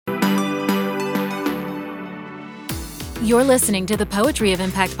You're listening to the Poetry of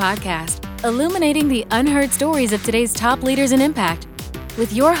Impact podcast, illuminating the unheard stories of today's top leaders in impact,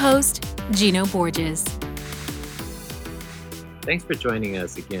 with your host, Gino Borges. Thanks for joining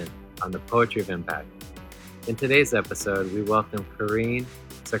us again on the Poetry of Impact. In today's episode, we welcome Karine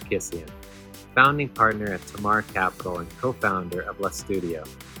Sarkissian, founding partner at Tamar Capital and co-founder of La Studio,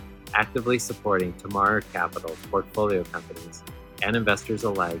 actively supporting Tamar Capital portfolio companies and investors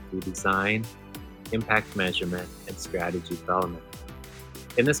alike through design, impact measurement, and strategy development.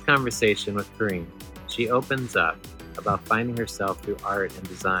 In this conversation with Karine, she opens up about finding herself through art and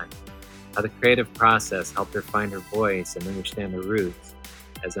design, how the creative process helped her find her voice and understand her roots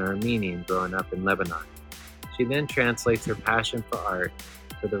as an Armenian growing up in Lebanon. She then translates her passion for art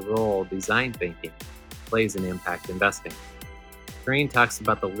for the role design thinking plays in impact investing. Karine talks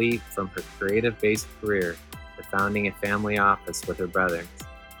about the leap from her creative-based career to founding a family office with her brothers.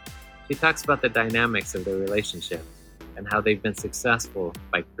 She talks about the dynamics of their relationship and how they've been successful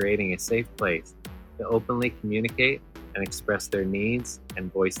by creating a safe place to openly communicate and express their needs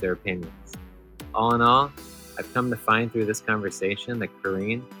and voice their opinions. All in all, I've come to find through this conversation that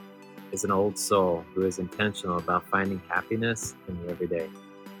Karine is an old soul who is intentional about finding happiness in the everyday.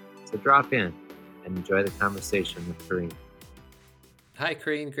 So drop in and enjoy the conversation with Karine. Hi,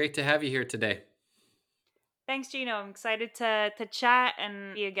 Karine. Great to have you here today. Thanks, Gino. I'm excited to chat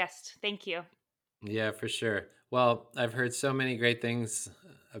and be a guest. Thank you. Yeah, for sure. Well, I've heard so many great things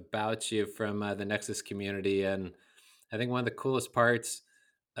about you from the Nexus community. And I think one of the coolest parts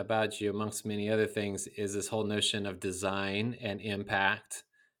about you, amongst many other things, is this whole notion of design and impact.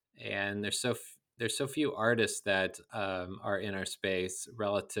 And there's so few artists that are in our space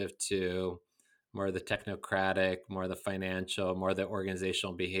relative to more of the technocratic, more of the financial, more of the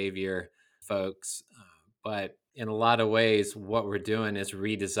organizational behavior folks. But in a lot of ways, what we're doing is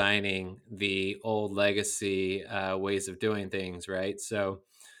redesigning the old legacy ways of doing things, right? So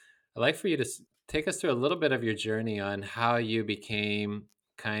I'd like for you to take us through a little bit of your journey on how you became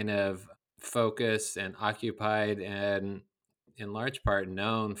kind of focused and occupied and in large part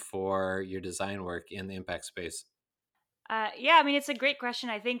known for your design work in the impact space. Yeah, I mean, it's a great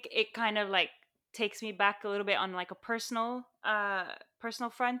question. I think it kind of like takes me back a little bit on like a personal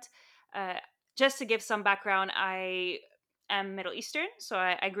front. Uh, just to give some background, I am Middle Eastern, so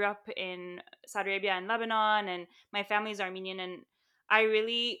I grew up in Saudi Arabia and Lebanon, and my family is Armenian. And I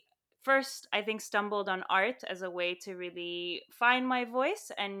really first, I think, stumbled on art as a way to really find my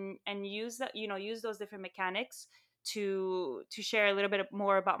voice and use that, use those different mechanics to share a little bit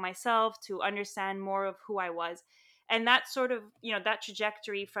more about myself, to understand more of who I was. And that sort of, that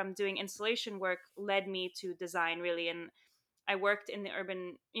trajectory from doing installation work led me to design, really. And I worked in the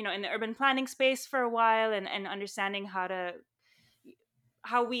urban, in the urban planning space for a while, and understanding how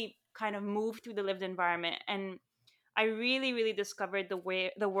we kind of move through the lived environment. And I really, really discovered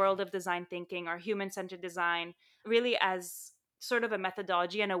the world of design thinking, or human-centered design, really as sort of a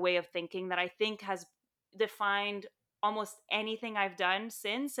methodology and a way of thinking that I think has defined almost anything I've done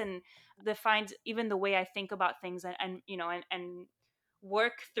since, and defined even the way I think about things, and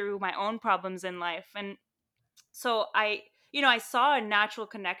work through my own problems in life. And so I saw a natural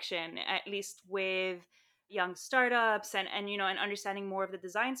connection, at least with young startups, and understanding more of the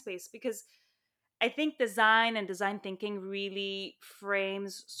design space, because I think design and design thinking really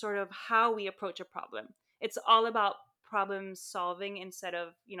frames sort of how we approach a problem. It's all about problem solving instead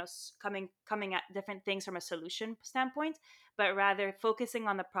of, coming at different things from a solution standpoint, but rather focusing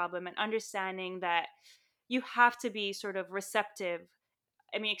on the problem and understanding that you have to be sort of receptive.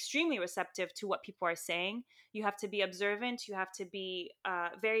 I mean, extremely receptive to what people are saying. You have to be observant. You have to be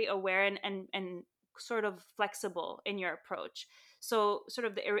very aware, and sort of flexible in your approach. So, sort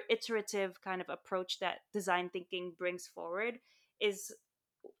of the iterative kind of approach that design thinking brings forward is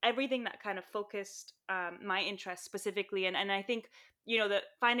everything that kind of focused my interest specifically. And I think, that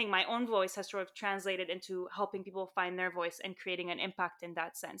finding my own voice has sort of translated into helping people find their voice and creating an impact in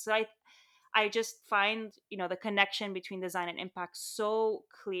that sense. So I just find, the connection between design and impact so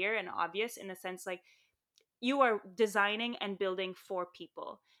clear and obvious, in a sense, like, you are designing and building for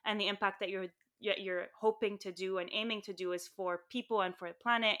people, and the impact that you're hoping to do and aiming to do is for people and for the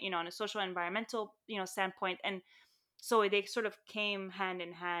planet, on a social environmental, standpoint. And so they sort of came hand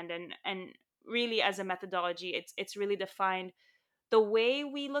in hand, and really, as a methodology, it's really defined the way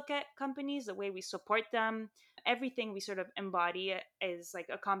we look at companies, the way we support them. Everything we sort of embody is like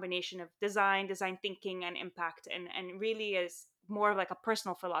a combination of design thinking, and impact, and really is more of like a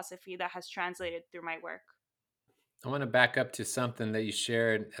personal philosophy that has translated through my work. I want to back up to something that you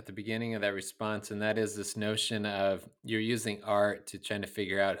shared at the beginning of that response, and that is this notion of you're using art to try to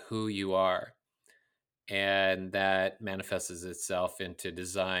figure out who you are. and that manifests itself into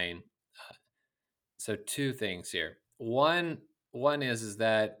design. So two things here. One is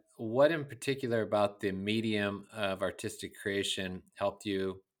that what in particular about the medium of artistic creation helped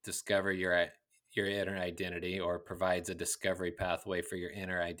you discover your inner identity, or provides a discovery pathway for your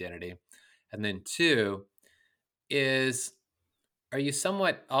inner identity? And then two is, are you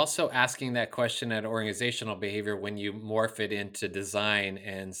somewhat also asking that question at organizational behavior when you morph it into design,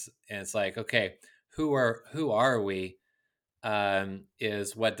 and it's like, okay, who are we,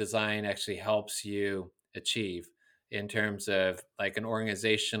 is what design actually helps you achieve in terms of like an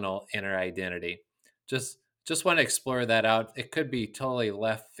organizational inner identity. Just just want to explore that out. It could be totally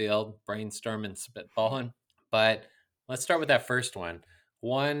left field, brainstorming, spitballing, but let's start with that first one.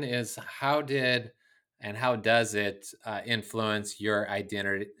 One is, how did and how does it influence your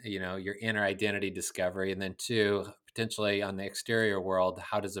identity, your inner identity discovery? And then two, potentially on the exterior world,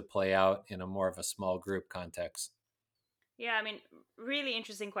 how does it play out in a more of a small group context? Yeah, I mean, really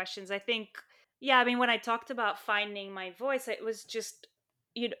interesting questions. I think, yeah, I mean, when I talked about finding my voice, it was just,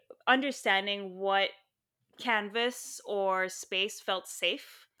 you know, understanding what canvas or space felt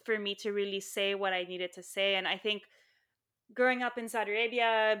safe for me to really say what I needed to say. And I think growing up in Saudi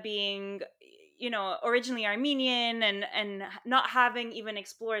Arabia, being, originally Armenian, and not having even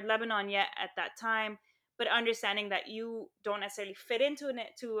explored Lebanon yet at that time, but understanding that you don't necessarily fit into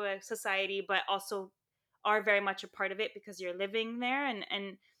to a society, but also are very much a part of it because you're living there,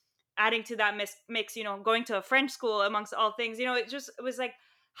 and adding to that mix, going to a French school amongst all things, it was like,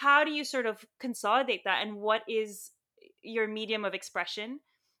 how do you sort of consolidate that, and what is your medium of expression?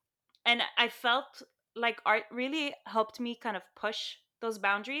 And I felt like art really helped me kind of push those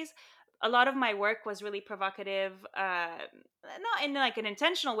boundaries. A lot of my work was really provocative, not in like an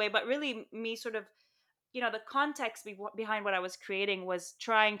intentional way, but really me sort of, the context behind what I was creating was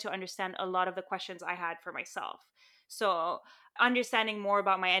trying to understand a lot of the questions I had for myself. So, understanding more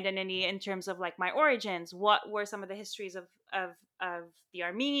about my identity in terms of like my origins, what were some of the histories of the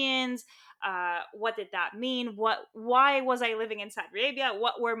Armenians, what did that mean, why was I living in Saudi Arabia,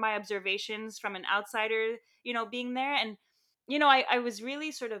 what were my observations from an outsider, being there. And I was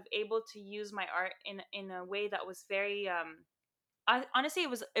really sort of able to use my art in a way that was very honestly, it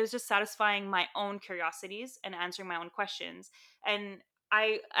was just satisfying my own curiosities and answering my own questions. And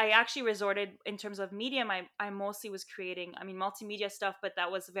I actually resorted, in terms of medium, I mostly was creating, I mean, multimedia stuff, but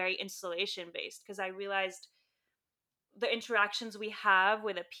that was very installation based, because I realized the interactions we have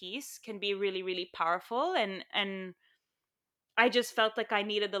with a piece can be really, really powerful. And I just felt like I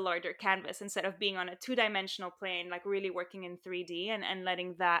needed the larger canvas instead of being on a two-dimensional plane, like really working in 3D, and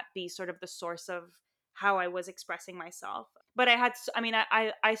letting that be sort of the source of how I was expressing myself. But I mean,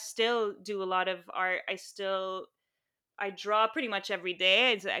 I still do a lot of art. I draw pretty much every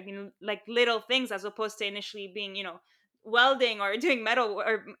day. I mean, like little things, as opposed to initially being, welding or doing metal,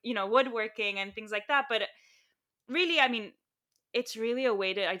 or, woodworking and things like that. But really, I mean, it's really a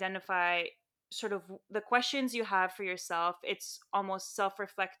way to identify sort of the questions you have for yourself. It's almost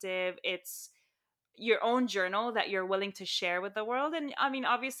self-reflective. It's your own journal that you're willing to share with the world. And I mean,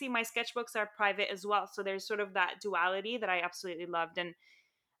 obviously my sketchbooks are private as well, so there's sort of that duality that I absolutely loved. And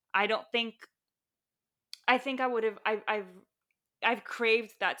I don't think I think I would have I've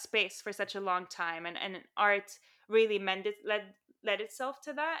craved that space for such a long time, and art really led itself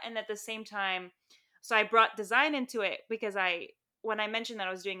to that. And at the same time, so I brought design into it, because when I mentioned that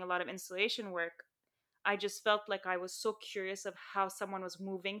I was doing a lot of installation work, I just felt like I was so curious of how someone was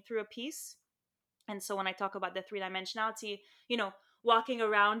moving through a piece. And so when I talk about the three dimensionality, walking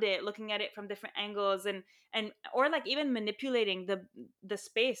around it, looking at it from different angles, and or like even manipulating the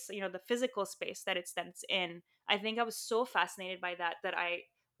space, the physical space that it's in. I think I was so fascinated by that I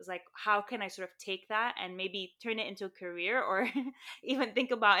was like, how can I sort of take that and maybe turn it into a career, or even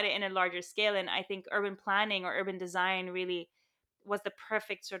think about it in a larger scale? And I think urban planning or urban design really was the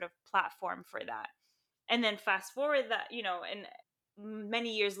perfect sort of platform for that. And then fast forward that, and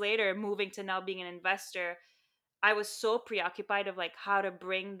many years later, moving to now being an investor, I was so preoccupied of like how to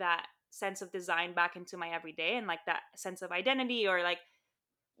bring that sense of design back into my everyday, and like that sense of identity, or like,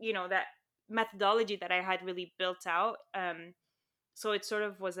 that methodology that I had really built out. So it sort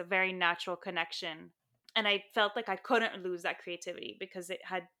of was a very natural connection. And I felt like I couldn't lose that creativity, because it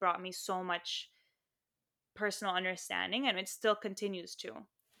had brought me so much personal understanding, and it still continues to.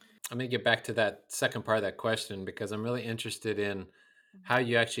 Let me get back to that second part of that question, because I'm really interested in Mhm. how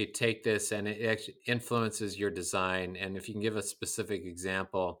you actually take this and it actually influences your design. And if you can give a specific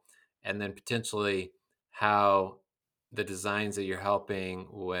example, and then potentially how the designs that you're helping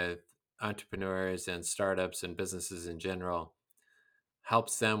with entrepreneurs and startups and businesses in general,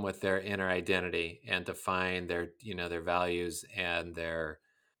 helps them with their inner identity and to find their, their values and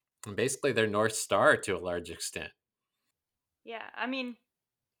basically their North Star to a large extent. Yeah, I mean,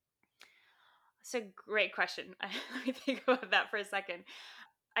 it's a great question. Let me think about that for a second.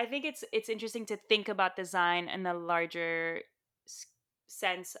 I think it's interesting to think about design in the larger s-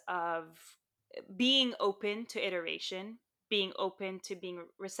 sense of being open to iteration, being open to being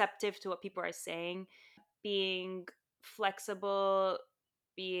receptive to what people are saying, being flexible,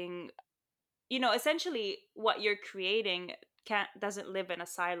 being, essentially what you're creating can't doesn't live in a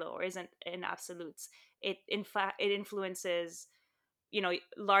silo or isn't in absolutes. It in fact it influences,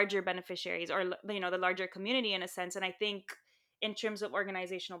 larger beneficiaries, or the larger community in a sense. And I think in terms of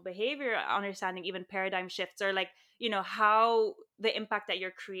organizational behavior, understanding even paradigm shifts, or like, how the impact that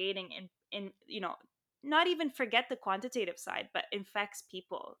you're creating in not even forget the quantitative side, but infects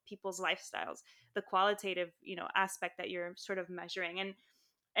people's lifestyles, the qualitative, aspect that you're sort of measuring.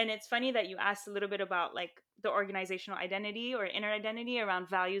 And it's funny that you asked a little bit about like the organizational identity or inner identity around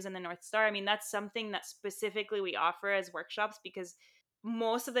values in the North Star. I mean, that's something that specifically we offer as workshops, because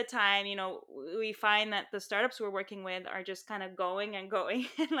most of the time, we find that the startups we're working with are just kind of going and going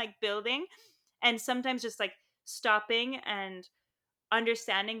and like building, and sometimes just like stopping and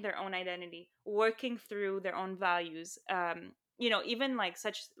understanding their own identity, working through their own values, even like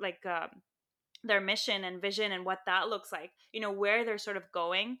such like their mission and vision and what that looks like, where they're sort of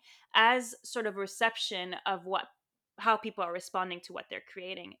going, as sort of reception of what how people are responding to what they're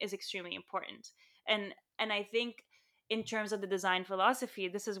creating is extremely important. And I think in terms of the design philosophy,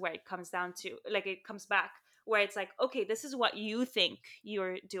 this is where it comes down to, like, it comes back where it's like, okay, this is what you think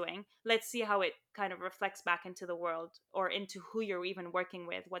you're doing, let's see how it kind of reflects back into the world, or into who you're even working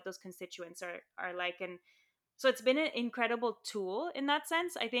with, what those constituents are like. And so it's been an incredible tool in that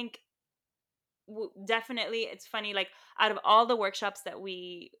sense. I think definitely, it's funny, like, out of all the workshops that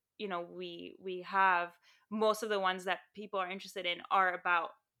we have, most of the ones that people are interested in are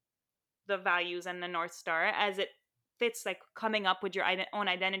about the values and the North Star, as it fits like coming up with your own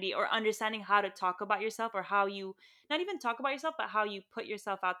identity, or understanding how to talk about yourself, or how you not even talk about yourself, but how you put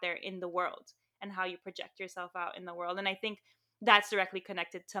yourself out there in the world, and how you project yourself out in the world. And I think that's directly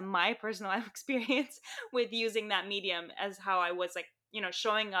connected to my personal experience with using that medium, as how I was like,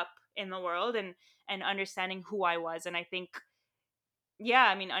 showing up in the world, and understanding who I was. And I think, yeah,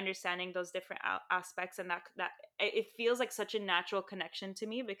 I mean, understanding those different aspects, and that it feels like such a natural connection to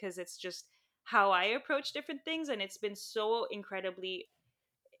me, because it's just how I approach different things, and it's been so incredibly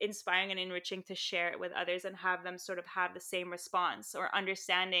inspiring and enriching to share it with others, and have them sort of have the same response or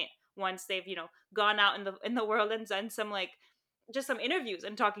understanding once they've, gone out in the world and done some, like, just some interviews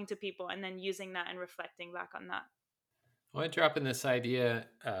and talking to people, and then using that and reflecting back on that. I want to drop in this idea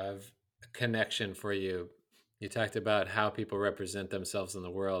of connection for you. You talked about how people represent themselves in the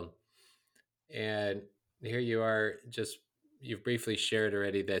world. And here you are, you've briefly shared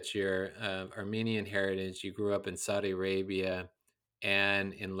already that you're Armenian heritage. You grew up in Saudi Arabia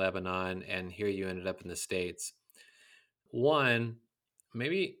and in Lebanon, and here you ended up in the States. One,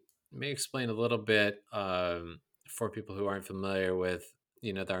 maybe may explain a little bit for people who aren't familiar with,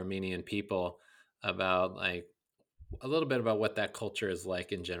 the Armenian people, about like a little bit about what that culture is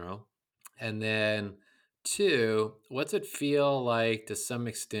like in general. And then two, what's it feel like to some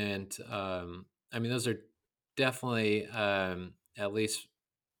extent? I mean, those are definitely, at least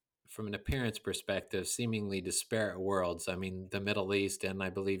from an appearance perspective, seemingly disparate worlds. I mean, the Middle East, and I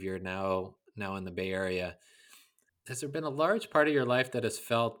believe you're now in the Bay Area. Has there been a large part of your life that has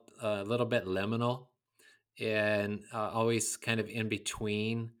felt a little bit liminal and always kind of in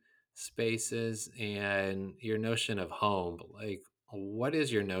between spaces? And your notion of home, like, what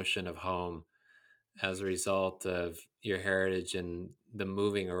is your notion of home as a result of your heritage and the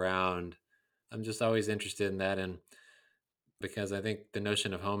moving around? I'm just always interested in that, and because I think the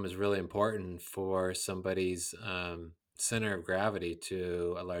notion of home is really important for somebody's center of gravity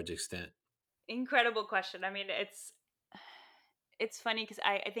to a large extent. Incredible question. I mean, it's funny because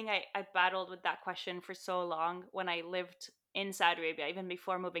I think I battled with that question for so long when I lived in Saudi Arabia, even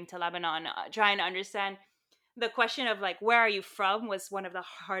before moving to Lebanon, trying to understand the question of like, where are you from, was one of the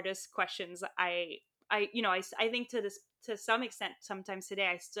hardest questions. I think to this, to some extent, sometimes today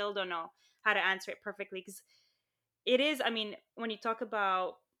I still don't know how to answer it perfectly, because it is, I mean, when you talk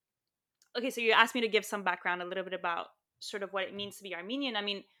about, okay, so you asked me to give some background a little bit about sort of what it means to be Armenian. I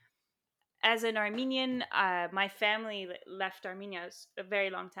mean, as an Armenian, my family left Armenia a very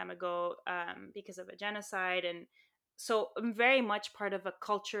long time ago, because of a genocide. And so I'm very much part of a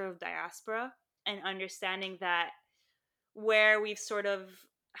culture of diaspora, and understanding that where we've sort of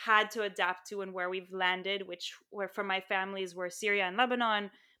had to adapt to and where we've landed, which were for my families were Syria and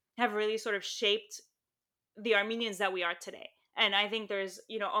Lebanon, have really sort of shaped the Armenians that we are today. And I think there's,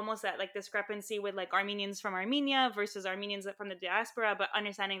 almost that like discrepancy with like Armenians from Armenia versus Armenians from the diaspora, but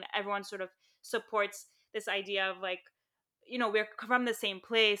understanding that everyone sort of supports this idea of like, we're from the same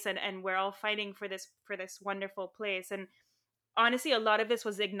place, and we're all fighting for this wonderful place. And honestly, a lot of this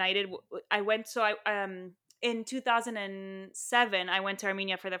was ignited. I went so I in 2007 I went to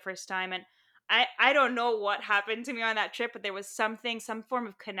Armenia for the first time, and I don't know what happened to me on that trip, but there was some form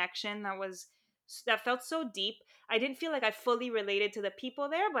of connection that felt so deep. I didn't feel like I fully related to the people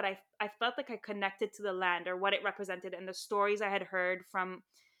there, but I felt like I connected to the land or what it represented and the stories I had heard from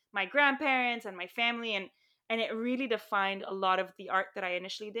my grandparents and my family, and it really defined a lot of the art that I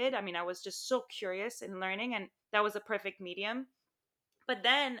initially did. I mean, I was just so curious in learning, and that was a perfect medium. But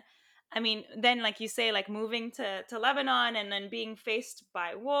then, I mean, then like you say, like moving to Lebanon and then being faced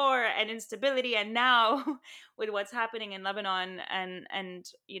by war and instability, and now with what's happening in Lebanon, and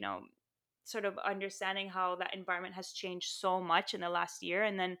sort of understanding how that environment has changed so much in the last year,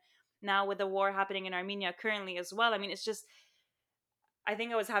 and then now with the war happening in Armenia currently as well. I mean, it's just, I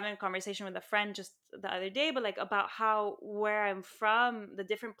think I was having a conversation with a friend just the other day, but like about how where I'm from, the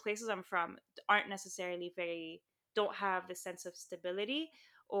different places I'm from aren't necessarily don't have the sense of stability,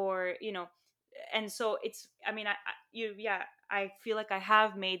 or and so it's, I mean, yeah, I feel like I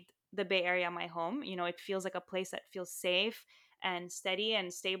have made the Bay Area my home. It feels like a place that feels safe and steady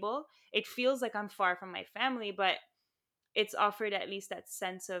and stable. It feels like I'm far from my family, but it's offered at least that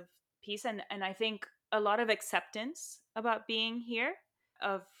sense of peace, and I think a lot of acceptance about being here,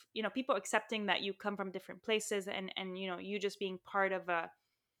 of people accepting that you come from different places, and you just being part of a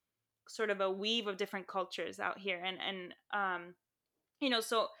sort of a weave of different cultures out here,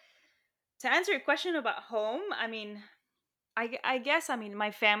 so to answer your question about home, I mean, I guess, I mean,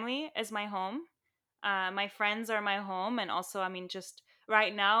 my family is my home. My friends are my home. And also, I mean, just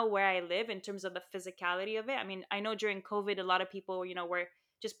right now where I live in terms of the physicality of it. I mean, I know during COVID, a lot of people, were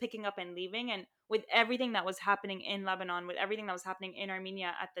just picking up and leaving. And with everything that was happening in Lebanon, with everything that was happening in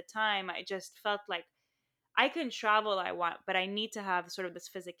Armenia at the time, I just felt like I can travel I want, but I need to have sort of this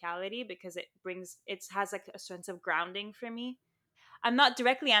physicality because it has like a sense of grounding for me. I'm not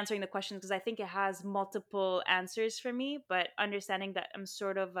directly answering the question because I think it has multiple answers for me, but understanding that I'm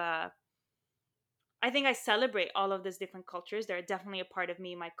sort of I think I celebrate all of these different cultures. They're definitely a part of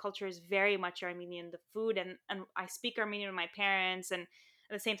me. My culture is very much Armenian, the food, and I speak Armenian with my parents, and at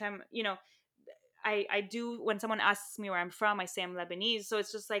the same time, I do, when someone asks me where I'm from, I say I'm Lebanese. So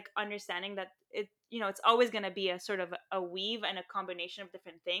it's just like understanding that it's always going to be a sort of a weave and a combination of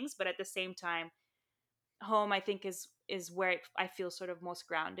different things, but at the same time, home, I think, is where I feel sort of most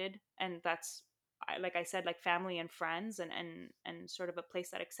grounded, and that's, like I said, like family and friends, and sort of a place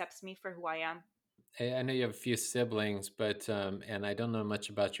that accepts me for who I am. I know you have a few siblings, but and I don't know much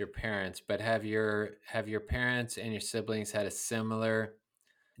about your parents, but have your parents and your siblings had a similar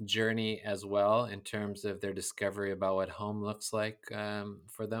journey as well in terms of their discovery about what home looks like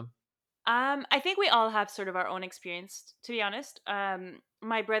for them? I think we all have sort of our own experience, to be honest.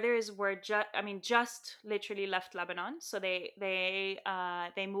 My brothers were just literally left Lebanon, so they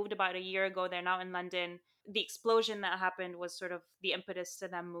moved about a year ago. They're now in London. The explosion that happened was sort of the impetus to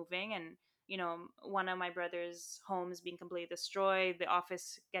them moving, and one of my brother's homes being completely destroyed, the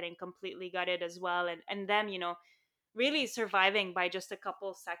office getting completely gutted as well, and them, really surviving by just a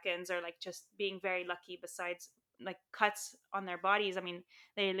couple seconds, or like just being very lucky, besides like cuts on their bodies. I mean,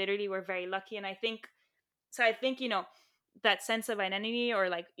 they literally were very lucky. And I think that sense of identity, or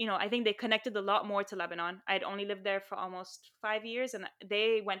like, I think they connected a lot more to Lebanon. I'd only lived there for almost 5 years, and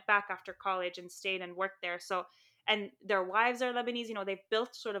they went back after college and stayed and worked there. So, and their wives are Lebanese. They've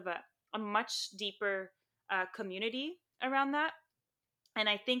built sort of a much deeper community around that. And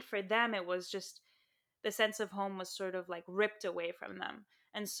I think for them, it was just the sense of home was sort of like ripped away from them.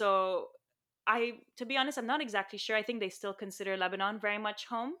 And so, to be honest, I'm not exactly sure. I think they still consider Lebanon very much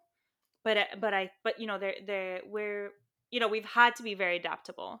home, but they're we're we've had to be very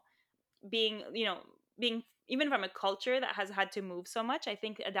adaptable, being even from a culture that has had to move so much. I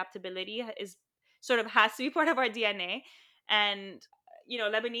think adaptability is sort of has to be part of our DNA. And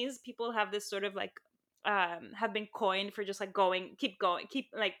Lebanese people have this sort of like have been coined for just like keep going, keep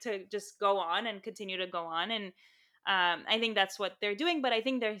like to just go on and continue to go on. And I think that's what they're doing, but I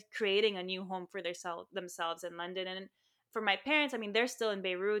think they're creating a new home for themselves in London. And for my parents, I mean, they're still in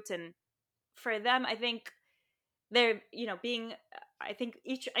Beirut, and for them, I think they're being, I think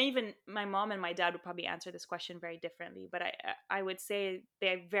each, even my mom and my dad would probably answer this question very differently, but I would say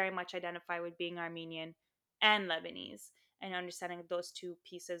they very much identify with being Armenian and Lebanese. and understanding those two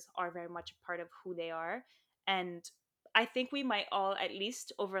pieces are very much a part of who they are. And I think we might all at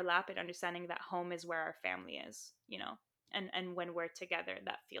least overlap in understanding that home is where our family is, and when we're together,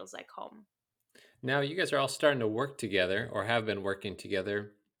 that feels like home. Now, you guys are all starting to work together or have been working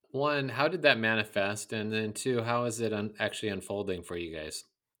together. One, how did that manifest? And then two, how is it actually unfolding for you guys?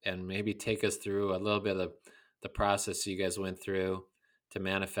 And maybe take us through a little bit of the process you guys went through to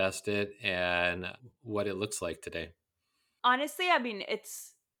manifest it and what it looks like today. Honestly, I mean,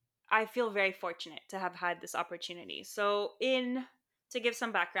 I feel very fortunate to have had this opportunity. So, to give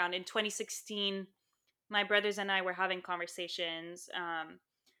some background, in 2016, my brothers and I were having conversations,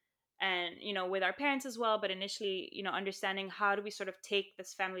 and with our parents as well. But initially, understanding how do we sort of take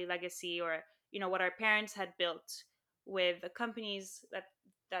this family legacy, or what our parents had built with the companies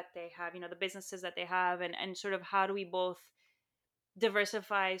that they have, the businesses that they have, and sort of how do we both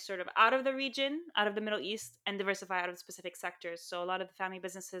diversify sort of out of the region, out of the Middle East, and diversify out of specific sectors. So a lot of the family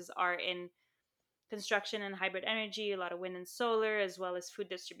businesses are in construction and hybrid energy, a lot of wind and solar, as well as food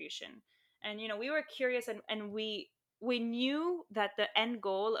distribution. And we were curious, and we knew that the end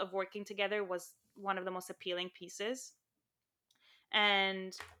goal of working together was one of the most appealing pieces.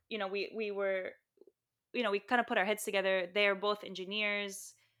 And we were, we kind of put our heads together. They're both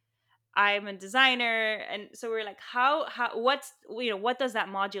engineers, I'm a designer, and so we're like, what's what does that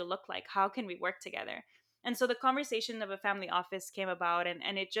module look like? How can we work together? And so the conversation of a family office came about, and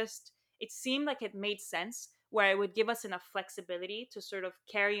it seemed like it made sense, where it would give us enough flexibility to sort of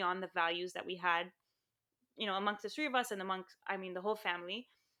carry on the values that we had, amongst the three of us, and amongst, I mean, the whole family,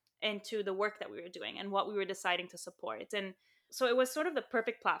 into the work that we were doing and what we were deciding to support. And so it was sort of the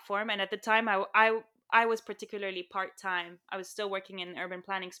perfect platform. And at the time, I was particularly part-time. I was still working in urban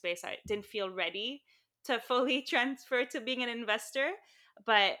planning space. I didn't feel ready to fully transfer to being an investor,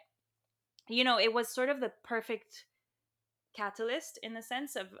 but it was sort of the perfect catalyst, in the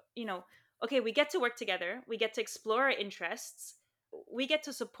sense of, okay, we get to work together, we get to explore our interests, we get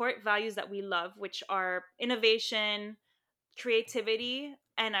to support values that we love, which are innovation, creativity,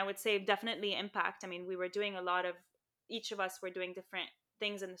 and I would say definitely impact. I mean, we were doing a lot of, each of us were doing different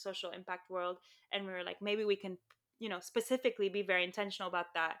things in the social impact world, and we were like, maybe we can, specifically be very intentional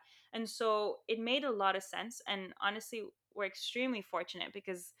about that. And so it made a lot of sense. And honestly, we're extremely fortunate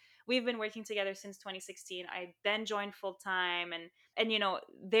because we've been working together since 2016. I then joined full time, and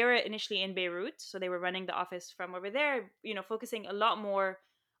they were initially in Beirut, so they were running the office from over there, focusing a lot more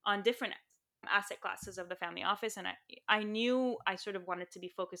on different asset classes of the family office. And I knew I sort of wanted to be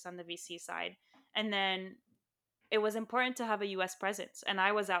focused on the VC side. And then it was important to have a US presence. And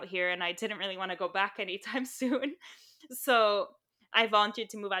I was out here and I didn't really want to go back anytime soon. So I volunteered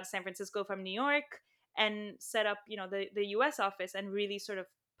to move out to San Francisco from New York and set up, the US office, and really sort of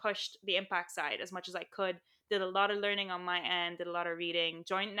pushed the impact side as much as I could. Did a lot of learning on my end, did a lot of reading,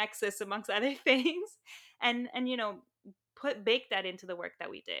 joined Nexus amongst other things, and put bake that into the work that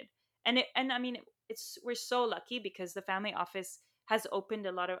we did. And I mean, we're so lucky because the family office has opened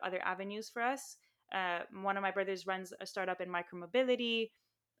a lot of other avenues for us. One of my brothers runs a startup in micromobility.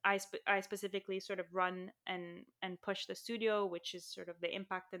 I specifically sort of run and push the studio, which is sort of the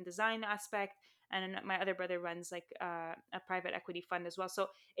impact and design aspect. And then my other brother runs like a private equity fund as well. So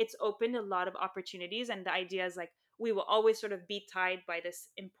it's opened a lot of opportunities. And the idea is like, we will always sort of be tied by this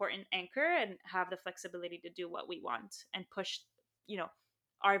important anchor and have the flexibility to do what we want and push, you know,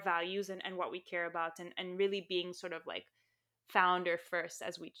 our values and what we care about, and really being sort of like founder first,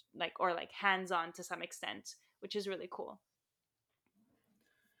 as we like, or like hands on to some extent, which is really cool.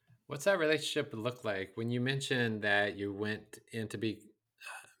 What's that relationship look like when you mentioned that you went into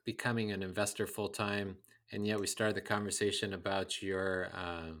becoming an investor full time, and yet we started the conversation about your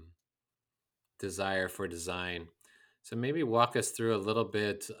desire for design. So maybe walk us through a little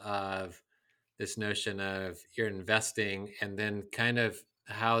bit of this notion of you're investing, and then kind of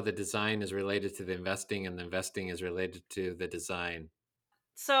how the design is related to the investing and the investing is related to the design.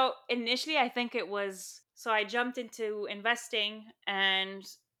 So initially, I think it was, so I jumped into investing and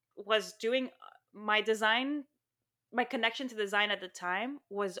was doing my design. My connection to design at the time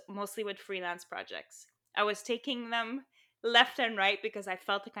was mostly with freelance projects. I was taking them left and right because I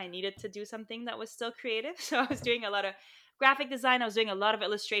felt like I needed to do something that was still creative. So I was doing a lot of graphic design, I was doing a lot of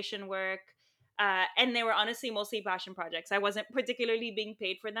illustration work. And they were honestly mostly passion projects. I wasn't particularly being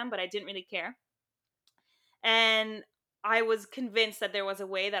paid for them, but I didn't really care. And I was convinced that there was a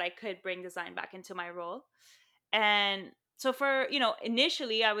way that I could bring design back into my role. And so for,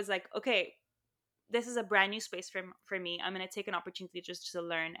 initially I was like, okay, this is a brand new space for me. I'm going to take an opportunity just to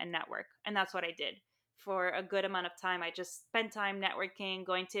learn and network. And that's what I did. for a good amount of time. I just spent time networking,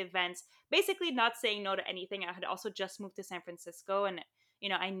 going to events, basically not saying no to anything. I had also just moved to San Francisco, and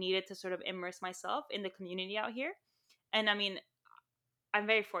I needed to sort of immerse myself in the community out here. And I mean, I'm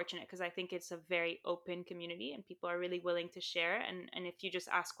very fortunate because I think it's a very open community and people are really willing to share. And if you just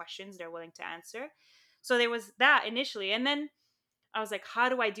ask questions, they're willing to answer. So there was that initially. And then I was like, how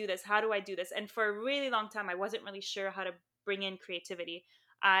do I do this? How do I do this? And for a really long time, I wasn't really sure how to bring in creativity.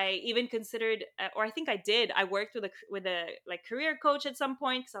 I even considered, or I think I did. I worked with a like career coach at some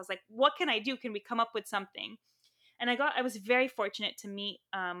point because I was like, what can I do? Can we come up with something? And I was very fortunate to meet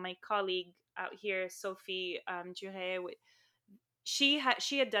my colleague out here, Sophie Duret. She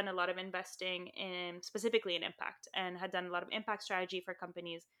had done a lot of investing in specifically in impact and had done a lot of impact strategy for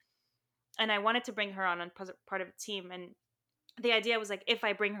companies. And I wanted to bring her on part of a team. And the idea was like, if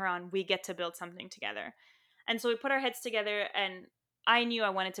I bring her on, we get to build something together. And so we put our heads together, and I knew I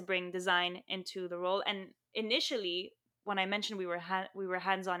wanted to bring design into the role. And initially, when I mentioned we were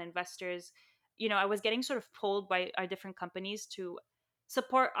hands-on investors, I was getting sort of pulled by our different companies to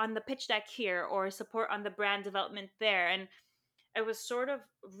support on the pitch deck here or support on the brand development there. And it was sort of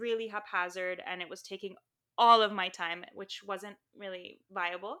really haphazard, and it was taking all of my time, which wasn't really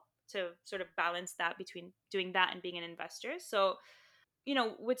viable to sort of balance that between doing that and being an investor. So,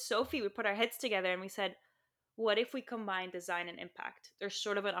 with Sophie, we put our heads together and we said, what if we combine design and impact? There's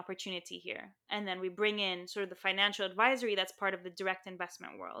sort of an opportunity here. And then we bring in sort of the financial advisory that's part of the direct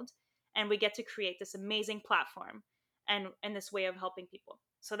investment world. And we get to create this amazing platform and this way of helping people.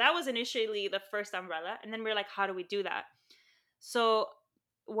 So that was initially the first umbrella. And then we are like, how do we do that? So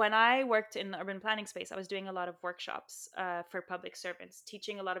when I worked in the urban planning space, I was doing a lot of workshops for public servants,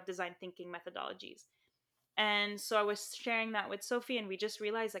 teaching a lot of design thinking methodologies. And so I was sharing that with Sophie, and we just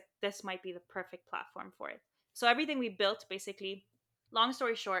realized like this might be the perfect platform for it. So everything we built, basically, long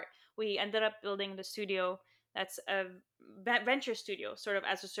story short, we ended up building the studio that's a venture studio, sort of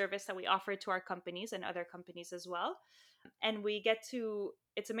as a service that we offer to our companies and other companies as well. And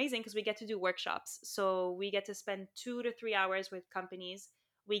it's amazing because we get to do workshops. So we get to spend 2 to 3 hours with companies.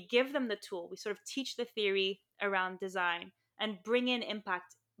 We give them the tool, we sort of teach the theory around design and bring in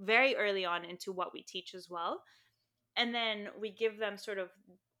impact very early on into what we teach as well. And then we give them sort of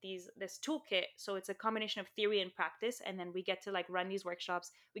this toolkit, so it's a combination of theory and practice. And then we get to like run these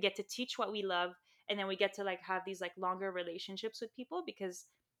workshops, we get to teach what we love, and then we get to like have these like longer relationships with people because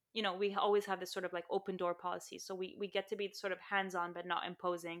we always have this sort of like open door policy. So we get to be sort of hands-on but not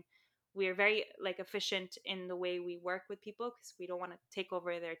imposing. We are very like efficient in the way we work with people because we don't want to take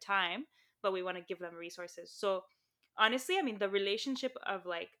over their time, but we want to give them resources. So honestly, I mean, the relationship of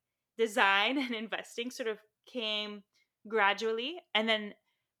like design and investing sort of came gradually. And then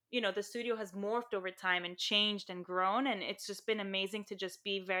the studio has morphed over time and changed and grown, and it's just been amazing to just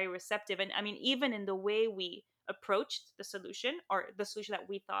be very receptive. And I mean, even in the way we approached the solution, or the solution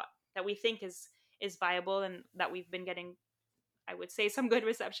that we think is viable and that we've been getting, I would say, some good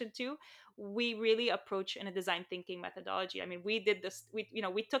reception to, we really approach in a design thinking methodology. I mean, we did this,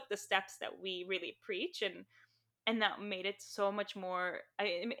 we took the steps that we really preach, and that made it so much more,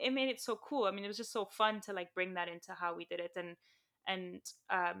 it made it so cool. I mean, it was just so fun to like bring that into how we did it. And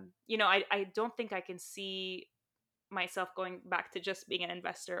I don't think I can see myself going back to just being an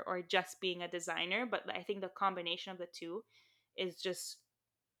investor or just being a designer, but I think the combination of the two is just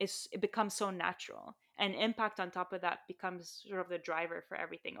it becomes so natural, and impact on top of that becomes sort of the driver for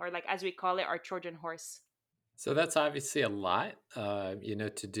everything, or like as we call it, our Trojan horse. So that's obviously a lot,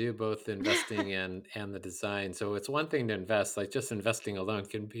 to do both investing and the design. So it's one thing to invest, like just investing alone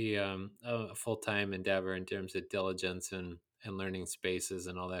can be a full time endeavor in terms of diligence and learning spaces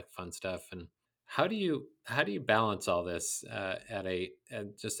and all that fun stuff. And how do you balance all this at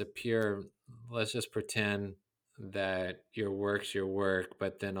just a pure? Let's just pretend that your work's your work,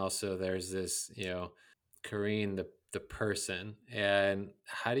 but then also there's this, Kareen, the person, and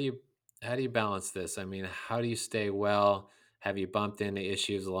how do you balance this? I mean, how do you stay well? Have you bumped into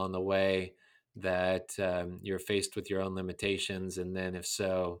issues along the way that you're faced with your own limitations? And then, if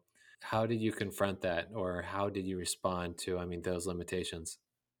so, how did you confront that, or how did you respond to, those limitations?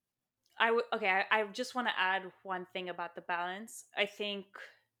 I just want to add one thing about the balance. I think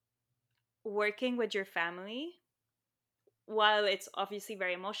working with your family, while it's obviously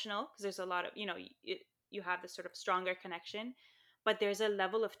very emotional because there's a lot of you have this sort of stronger connection, but there's a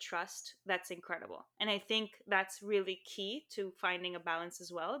level of trust that's incredible. And I think that's really key to finding a balance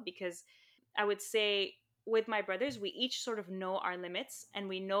as well, because I would say with my brothers, we each sort of know our limits and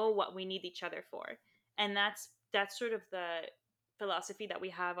we know what we need each other for. And that's sort of the philosophy that we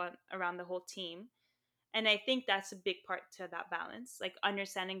have on around the whole team. And I think that's a big part to that balance, like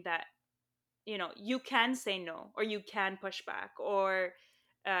understanding that you can say no, or you can push back, or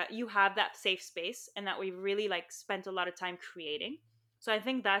you have that safe space, and that we've really like spent a lot of time creating. So I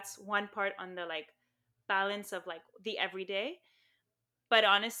think that's one part on the like balance of like the everyday. But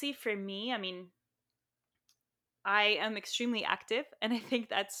honestly, for me, I mean, I am extremely active, and I think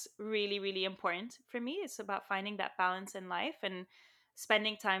that's really, really important for me. It's about finding that balance in life and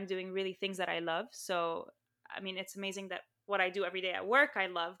spending time doing really things that I love. So, I mean, it's amazing that what I do every day at work I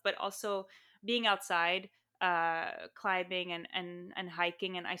love, but also being outside, climbing and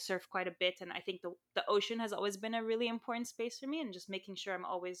hiking, and I surf quite a bit. And I think the ocean has always been a really important space for me, and just making sure I'm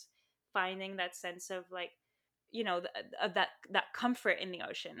always finding that sense of like, of that comfort in the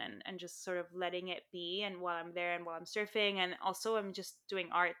ocean, and just sort of letting it be, and while I'm there and while I'm surfing, and also I'm just doing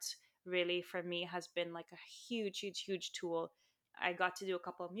art, really for me has been like a huge, huge, huge tool. I got to do a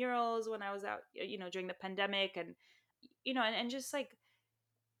couple of murals when I was out, during the pandemic, and and just like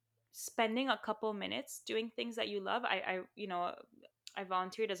spending a couple minutes doing things that you love. I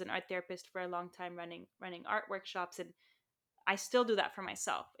volunteered as an art therapist for a long time, running art workshops, and I still do that for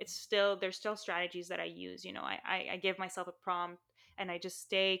myself. There's still strategies that I use. I give myself a prompt, and I just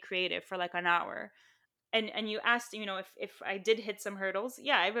stay creative for like an hour. And you asked, if I did hit some hurdles.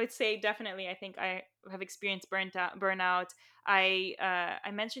 Yeah, I would say definitely. I think I have experienced burnout.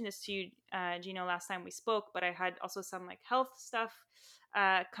 I mentioned this to you, Gino, last time we spoke, but I had also some like health stuff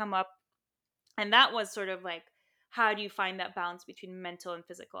come up, and that was sort of like, how do you find that balance between mental and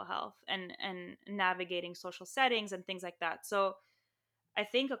physical health, and navigating social settings and things like that. So I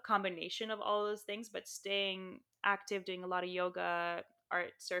think a combination of all those things, but staying active, doing a lot of yoga,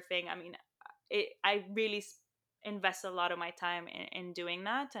 art, surfing. I mean, I really invest a lot of my time in doing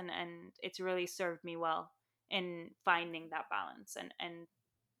that, and it's really served me well in finding that balance, and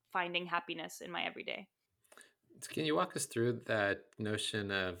finding happiness in my everyday. Can you walk us through that notion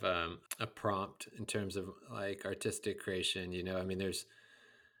of a prompt in terms of like artistic creation? I mean,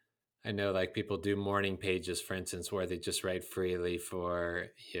 I know like people do morning pages, for instance, where they just write freely for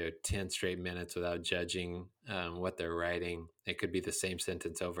 10 straight minutes without judging what they're writing. It could be the same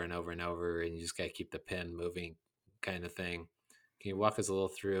sentence over and over and over, and you just got to keep the pen moving, kind of thing. Can you walk us a little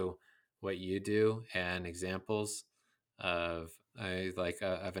through what you do and examples of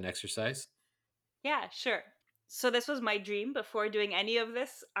of an exercise? Yeah, sure. So this was my dream before doing any of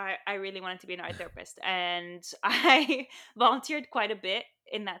this. I really wanted to be an art therapist, and I volunteered quite a bit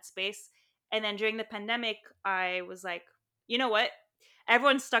in that space. And then during the pandemic, I was like, you know what?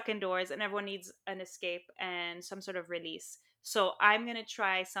 Everyone's stuck indoors, and everyone needs an escape and some sort of release. So I'm going to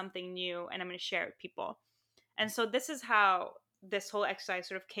try something new, and I'm going to share it with people. And so this is how this whole exercise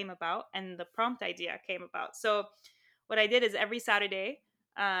sort of came about, and the prompt idea came about. So what I did is every Saturday,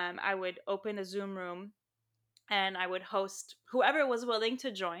 I would open a Zoom room, and I would host whoever was willing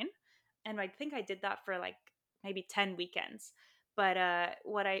to join. And I think I did that for like maybe 10 weekends. But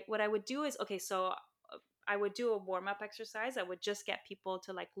what I would do is, okay, so I would do a warm up exercise. I would just get people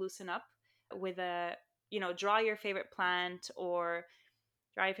to like loosen up with draw your favorite plant, or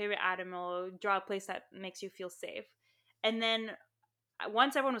draw your favorite animal, draw a place that makes you feel safe. And then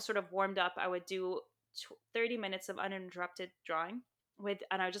once everyone was sort of warmed up, I would do 30 minutes of uninterrupted drawing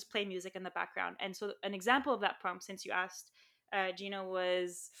and I would just play music in the background. And so an example of that prompt, since you asked, Gina,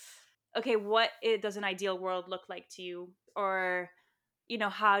 was, okay, does an ideal world look like to you? Or,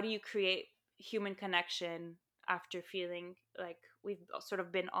 how do you create human connection after feeling like we've sort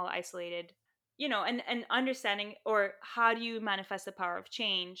of been all isolated? And understanding, or how do you manifest the power of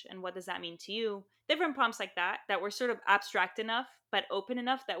change, and what does that mean to you? Different prompts like that were sort of abstract enough but open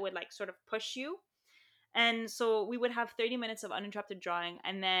enough, that would like sort of push you. And so we would have 30 minutes of uninterrupted drawing,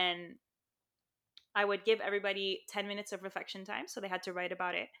 and then I would give everybody 10 minutes of reflection time, so they had to write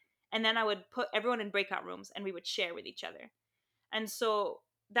about it. And then I would put everyone in breakout rooms, and we would share with each other. And so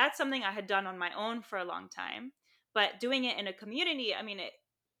that's something I had done on my own for a long time. But doing it in a community, I mean,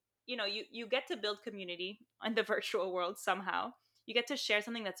 you get to build community in the virtual world somehow. You get to share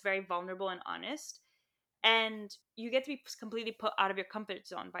something that's very vulnerable and honest, and you get to be completely put out of your comfort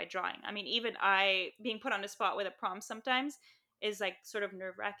zone by drawing. I mean, even I being put on the spot with a prompt sometimes is like sort of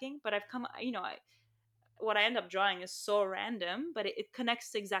nerve-wracking, but I've come, what I end up drawing is so random, but it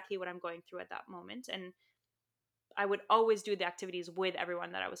connects to exactly what I'm going through at that moment. And I would always do the activities with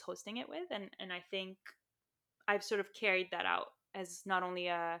everyone that I was hosting it with, and I think I've sort of carried that out as not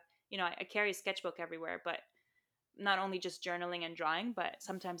only I carry a sketchbook everywhere, but not only just journaling and drawing, but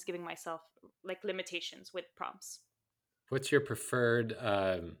sometimes giving myself like limitations with prompts. What's your preferred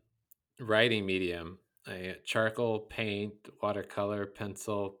writing medium? Charcoal, paint, watercolor,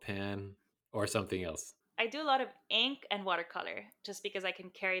 pencil, pen, or something else? I do a lot of ink and watercolor just because I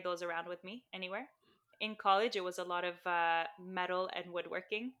can carry those around with me anywhere. In college, it was a lot of metal and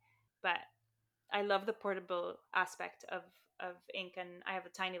woodworking, but I love the portable aspect of ink, and I have a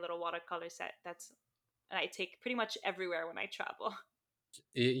tiny little watercolor set that's I take pretty much everywhere when I travel.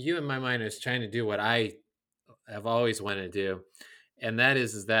 You in my mind is trying to do what I have always wanted to do, and that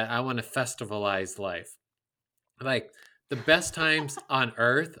is that I want to festivalize life. Like the best times on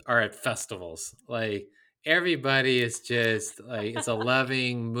earth are at festivals. Like everybody is just like it's a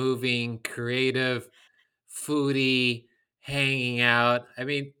loving, moving, creative, foodie, hanging out. I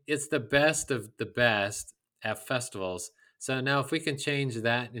mean, it's the best of the best at festivals. So now if we can change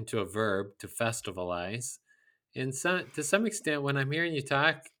that into a verb to festivalize, in some to some extent when I'm hearing you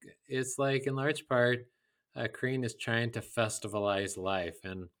talk, it's like in large part Korean is trying to festivalize life.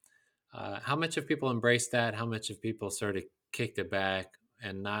 And how much of people embrace that? How much of people sort of kicked it back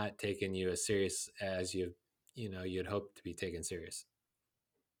and not taking you as serious as you'd hope to be taken serious,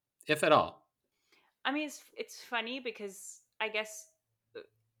 if at all? I mean, it's funny because I guess uh,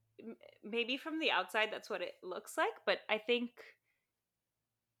 maybe from the outside that's what it looks like, but I think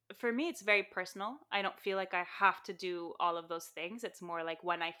for me it's very personal. I don't feel like I have to do all of those things. It's more like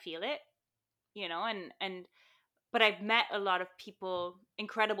when I feel it, and but I've met a lot of people,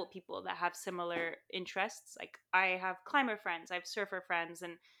 incredible people that have similar interests. Like I have climber friends, I have surfer friends,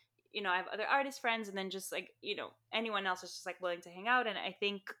 and I have other artist friends, and then just like anyone else is just like willing to hang out. And I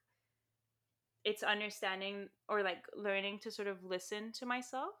think it's understanding or like learning to sort of listen to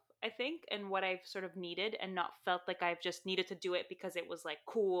myself, I think, and what I've sort of needed, and not felt like I've just needed to do it because it was like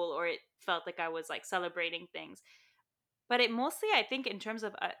cool, or it felt like I was like celebrating things. But it mostly, I think, in terms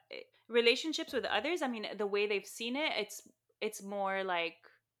of relationships with others, I mean, the way they've seen it, it's more like,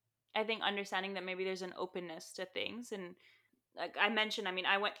 I think, understanding that maybe there's an openness to things. And like I mentioned, I mean,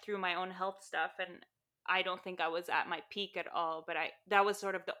 I went through my own health stuff, and I don't think I was at my peak at all, but I that was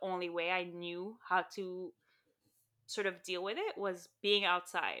sort of the only way I knew how to sort of deal with it, was being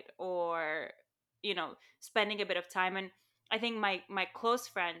outside, or spending a bit of time. And I think my close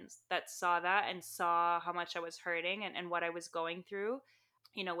friends that saw that and saw how much I was hurting, and what I was going through,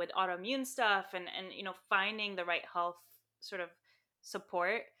 with autoimmune stuff, and finding the right health sort of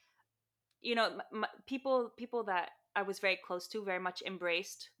support, people that I was very close to very much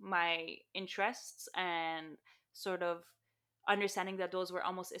embraced my interests, and sort of understanding that those were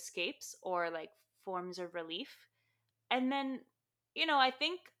almost escapes or like forms of relief. And then, I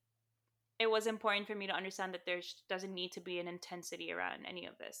think it was important for me to understand that there doesn't need to be an intensity around any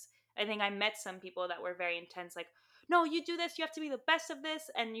of this. I think I met some people that were very intense, like, no, you do this, you have to be the best of this,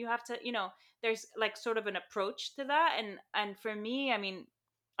 and you have to, there's like sort of an approach to that. And for me, I mean,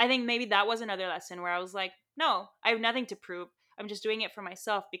 I think maybe that was another lesson where I was like, no, I have nothing to prove. I'm just doing it for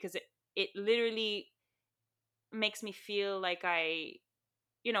myself, because it literally makes me feel like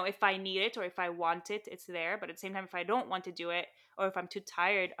if I need it or if I want it, it's there. But at the same time, if I don't want to do it, or if I'm too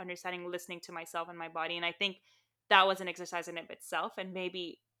tired, understanding, listening to myself and my body. And I think that was an exercise in of itself. And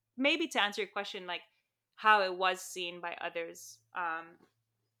maybe to answer your question, like how it was seen by others,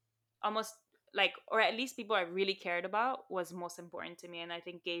 almost like, or at least people I really cared about, was most important to me. And I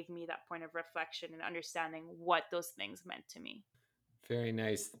think gave me that point of reflection and understanding what those things meant to me. Very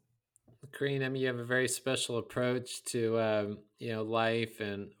nice. Korean, I mean, you have a very special approach to life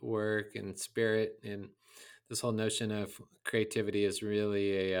and work and spirit, and this whole notion of creativity is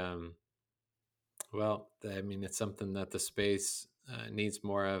really a well, I mean, it's something that the space needs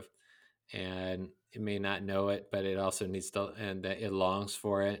more of, and it may not know it, but it also needs to, and that it longs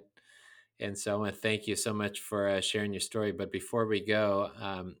for it. And so I want to thank you so much for sharing your story. But before we go,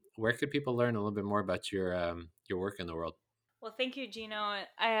 where could people learn a little bit more about your work in the world? Well, thank you, Gino.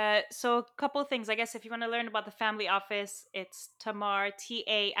 So a couple of things. I guess if you want to learn about the family office, it's Tamar,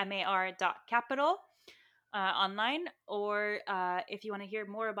 TAMAR.capital, online. Or if you want to hear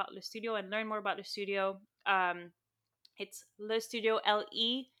more about Le Studio and learn more about Le Studio, it's Le Studio,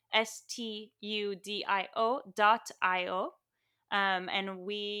 LESTUDIO.io. And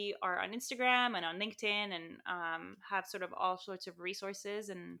we are on Instagram and on LinkedIn, and have sort of all sorts of resources,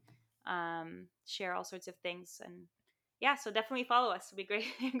 and share all sorts of things. And yeah, so definitely follow us. It'd be great,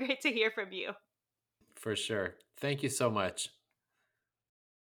 great to hear from you. For sure. Thank you so much.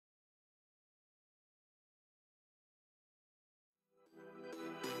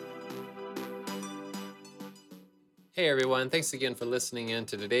 Hey everyone, thanks again for listening in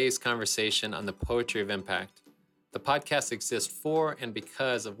to today's conversation on the Poetry of Impact. The podcast exists for and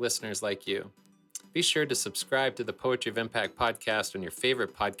because of listeners like you. Be sure to subscribe to the Poetry of Impact podcast on your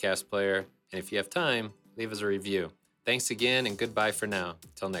favorite podcast player, and if you have time, leave us a review. Thanks again, and goodbye for now.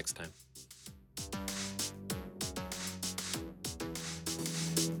 Till next time.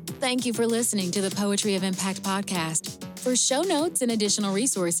 Thank you for listening to the Poetry of Impact podcast. For show notes and additional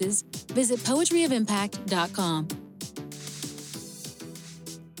resources, visit poetryofimpact.com.